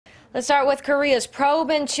Let's start with Korea's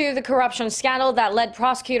probe into the corruption scandal that led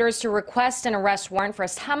prosecutors to request an arrest warrant for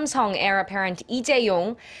Samsung heir apparent Lee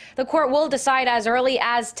Jae-yong. The court will decide as early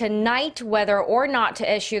as tonight whether or not to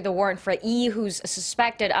issue the warrant for Lee, who's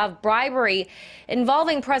suspected of bribery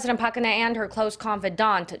involving President Park Geun-hye and her close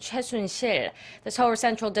confidant, Choi Soon-sil. The Seoul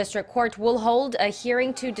Central District Court will hold a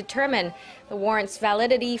hearing to determine the warrant's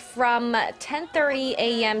validity from 10:30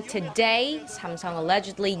 a.m. today. Samsung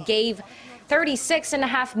allegedly gave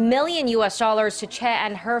 $36.5 million to Choi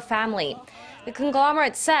and her family. The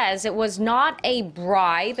conglomerate says it was not a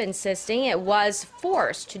bribe, insisting it was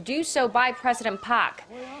forced to do so by President Park.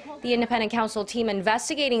 The independent counsel team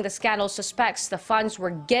investigating the scandal suspects the funds were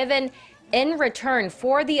given in return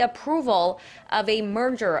for the approval of a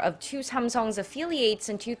merger of two Samsung's affiliates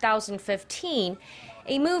in 2015,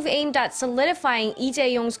 a move aimed at solidifying Lee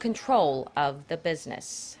Jae-yong's control of the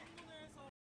business.